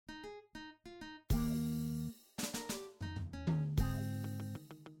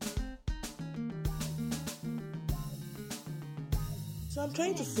So I'm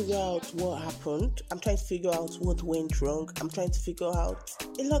trying to figure out what happened. I'm trying to figure out what went wrong. I'm trying to figure out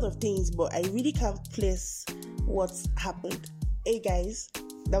a lot of things, but I really can't place what's happened. Hey guys,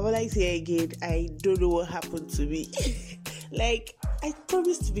 Damola is here again. I don't know what happened to me. I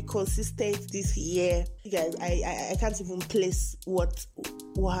promised to be consistent this year. You guys, I can't even place what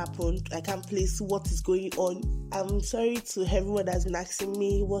happened. I can't place what is going on. I'm sorry to everyone that's been asking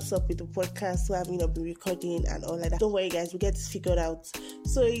me what's up with the podcast, why I've not been recording and all like that. Don't worry guys, we'll get this figured out.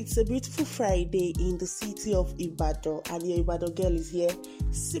 So it's a beautiful Friday in the city of Ibadan, and your Ibadan girl is here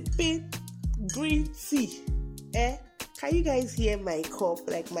sipping green tea. Can you guys hear my cup,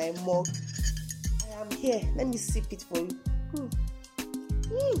 like my mug? I am here. Let me sip it for you.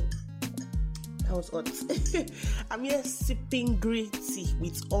 That was hot. I'm here sipping green tea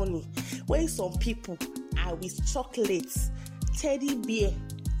with honey. When some people are with chocolates, teddy bear,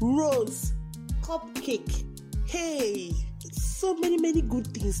 rose, cupcake, hey, so many good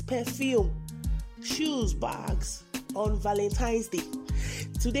things, perfume, shoes, bags on Valentine's Day.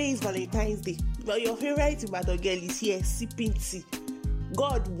 Today is Valentine's Day, but your favorite Ibadan girl is here sipping tea.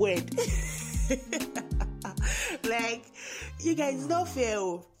 God word. You guys, it's not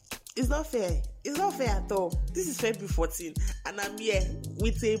fair. It's not fair. It's not fair at all. This is February 14, and I'm here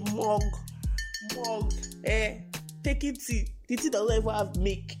with a mug, taking tea. The tea doesn't even have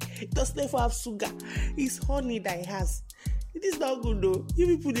milk. It doesn't even have sugar. It's honey that it has. It is not good though. You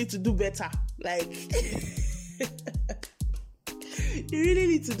people need to do better. You really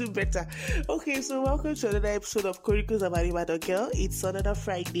need to do better. Okay, so welcome to another episode of Chronicles of an Ibadan Girl. It's another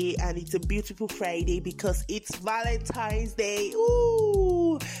Friday, and it's a beautiful Friday because it's Valentine's Day.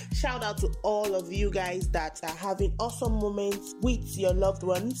 Ooh! Shout out to all of you guys that are having awesome moments with your loved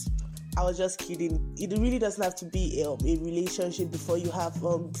ones. I was just kidding. It really doesn't have to be a relationship before you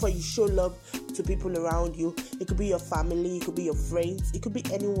show love to people around you. It could be your family, it could be your friends, it could be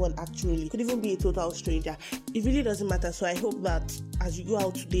anyone actually. It could even be a total stranger. It really doesn't matter. So I hope that as you go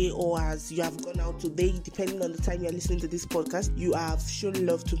out today or as you have gone out today, depending on the time you're listening to this podcast, you have shown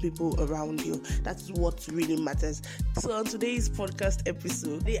love to people around you. That's what really matters. So on today's podcast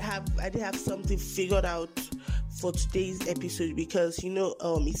episode, I did have something figured out for today's episode because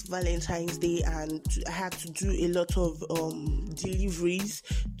it's Valentine's Day and I had to do a lot of deliveries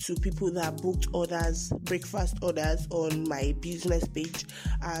to people that booked orders, breakfast orders on my business page,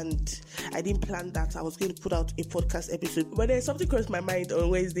 and I didn't plan that I was going to put out a podcast episode, but then something crossed my mind on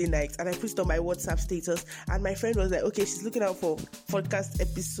Wednesday night and I put it on my WhatsApp status, and my friend was like, okay, she's looking out for podcast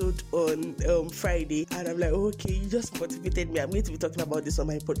episode on Friday, and I'm like, okay, you just motivated me. I'm going to be talking about this on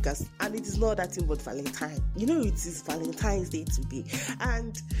my podcast, and it is not that thing but Valentine. It is Valentine's Day today,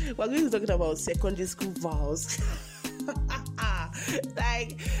 and we're going to be talking about secondary school vows.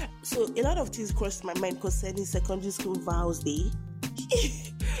 So a lot of things crossed my mind concerning secondary school vows day.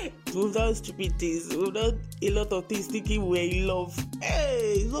 We've done stupid things. We've done a lot of things thinking we're in love.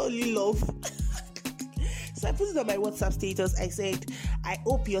 Hey, it's not only love. So I put it on my WhatsApp status. I said, I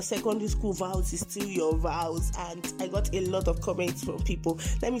hope your secondary school vows is still your vows. And I got a lot of comments from people.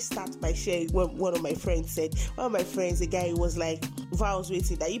 Let me start by sharing what one of my friends said. One of my friends, the guy was like, vows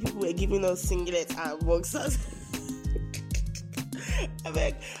waiting, that you people were giving us singlets and boxers. I'm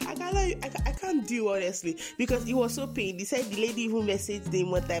like, I can't deal honestly, because it was so pain. He said the lady even messaged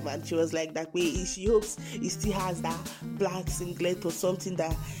him one time and she was like that way she hopes he still has that black singlet or something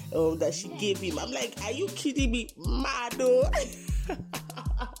that she gave him. I'm like, are you kidding me? Mad though.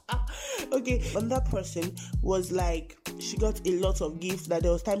 Okay, another person was like, she got a lot of gifts. That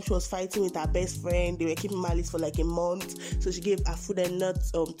there was time she was fighting with her best friend. They were keeping malice for like a month, so she gave a food and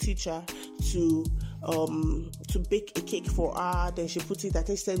nuts teacher to bake a cake for her. Then she put it, I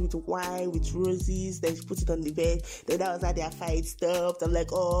think she said, with wine, with roses. Then she put it on the bed. Then that was how their fight stopped. I'm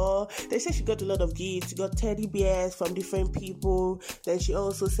like, oh. They said she got a lot of gifts. She got teddy bears from different people. Then she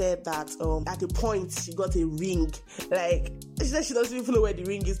also said that at a point she got a ring. Like, she said she doesn't even know where the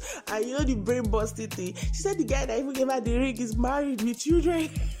ring is. And the brain busting thing, she said the guy that even gave her the ring is married with children.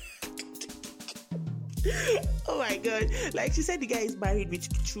 Oh my god. Like, she said the guy is married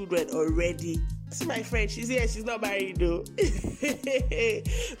with children already. See my friend, she's here, she's not married though.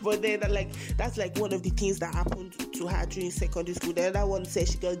 But then that's like one of the things that happened to her during secondary school. The other one said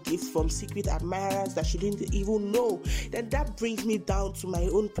she got gifts from secret admirers that she didn't even know. Then that brings me down to my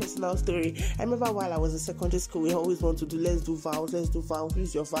own personal story. I remember while I was in secondary school, we always want to do let's do vows,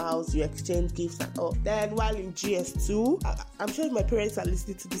 use your vows, you exchange gifts and all. Then while in GS2, I'm sure my parents are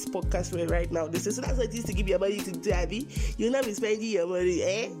listening to this podcast right now. They say, so that's what you used to give your money to do, Abby. You'll not be spending your money,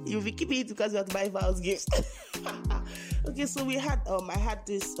 You'll be keeping it because you have to buy vows gifts. Okay, so we had I had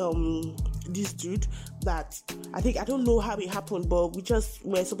this dude that I don't know how it happened, but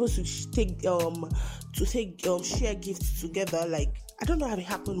we're supposed to take share gifts together. Like, I don't know how it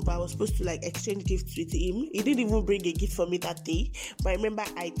happened, but I was supposed to like exchange gifts with him. He didn't even bring a gift for me that day, but I remember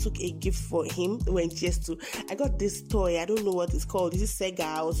I took a gift for him when I got this toy. I don't know what it's called. Is it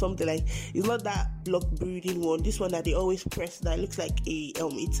Sega or something? Like, it's not that block breeding one. This one that they always press that looks like a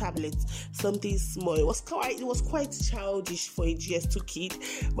tablet, something small. It was quite childish for a GS2 kid,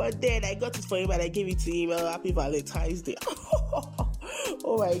 but then I got it for him and I gave it to him. Happy Valentine's Day.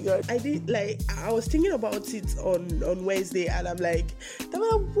 Oh my god. I was thinking about it on Wednesday, and I'm like,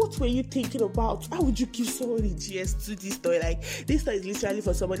 what were you thinking about? How would you give someone a GS2 this toy? Like, this toy is literally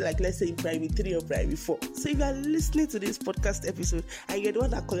for somebody like, let's say in primary 3 or primary 4. So if you are listening to this podcast episode and you're the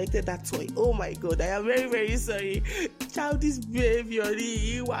one that collected that toy, oh my god, I am very, very sorry. Childish behavior,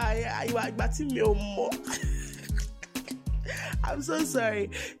 you are batting me more. I'm so sorry.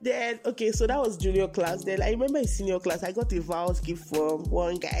 Then, okay, so that was junior class. Then I remember in senior class, I got a Valz gift from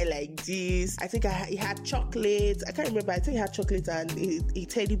one guy like this. I think he had chocolate. I can't remember. I think he had chocolate and a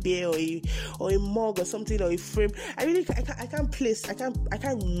teddy bear or a mug or something, or a frame. I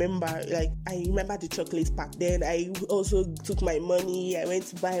can't remember. Like, I remember the chocolate part. Then I also took my money. I went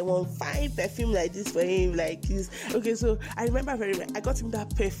to buy one fine perfume like this for him. Like this. Okay, so I remember very well. I got him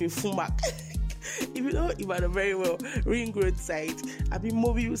that perfume, Fumac. If you know Ibadan very well, Ring Road side,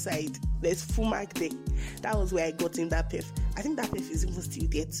 Mobile side, there's Fumac there. That was where I got in that perf. I think that perf is even still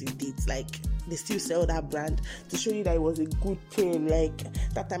there to date. Like, they still sell that brand to show you that it was a good thing. Like,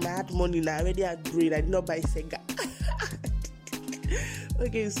 that time I had money and I already had brain. I did not buy Sega.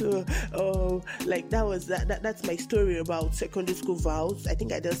 Okay, so that's my story about secondary school Valz. I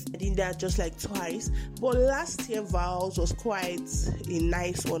think I did that just like twice. But last year Valz was quite a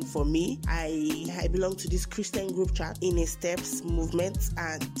nice one for me. I belong to this Christian group chat in a steps movement,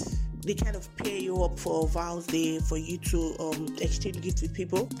 and they kind of pair you up for Val's Day for you to exchange gifts with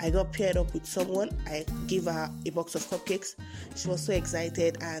people. I got paired up with someone. I gave her a box of cupcakes. She was so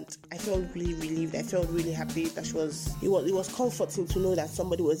excited, and I felt really relieved. I felt really happy that it was comforting to know that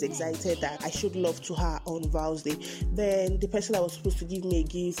somebody was excited that I showed love to her on Val's Day. Then the person that was supposed to give me a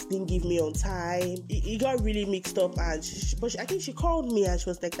gift didn't give me on time. It got really mixed up, and I think she called me and she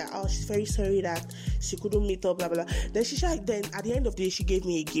was like that, oh, she's very sorry that she couldn't meet up, blah blah blah. Then then at the end of the day she gave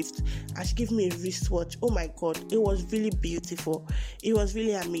me a gift. And she gave me a wristwatch. Oh my god, it was really beautiful. It was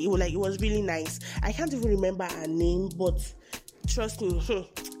really amazing. It was really nice. I can't even remember her name, but trust me,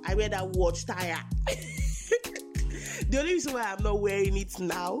 I wear that watch tire. The only reason why I'm not wearing it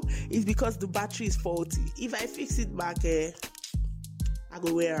now is because the battery is faulty. If I fix it back, I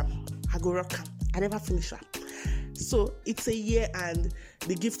go wear them. I go rock them. I never finish them. So it's a year, and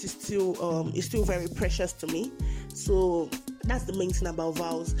the gift is still very precious to me. So that's the main thing about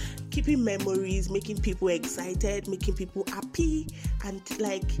Valz: keeping memories, making people excited, making people happy, and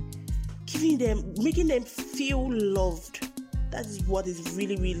like making them feel loved. That is what is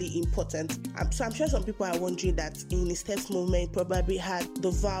really, really important. So I'm sure some people are wondering that in the steps movement probably had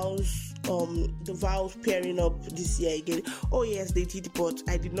the Valz pairing up this year again. Oh yes, they did, but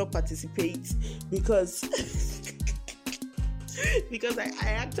I did not participate because I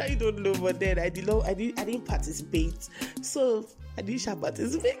actually don't know. But then I didn't participate, so I didn't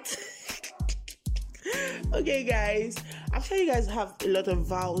participate. Okay, guys, I'm sure you guys have a lot of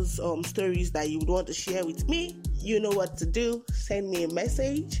Valz stories that you would want to share with me. You know what to do. Send me a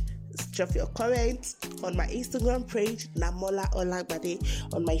message, drop your comments on my Instagram page, Namola Olagbade,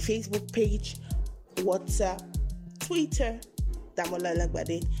 on my Facebook page, WhatsApp, Twitter, Damola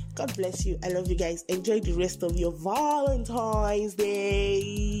Olagbade. God bless you. I love you guys. Enjoy the rest of your Valentine's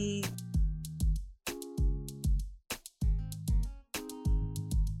Day.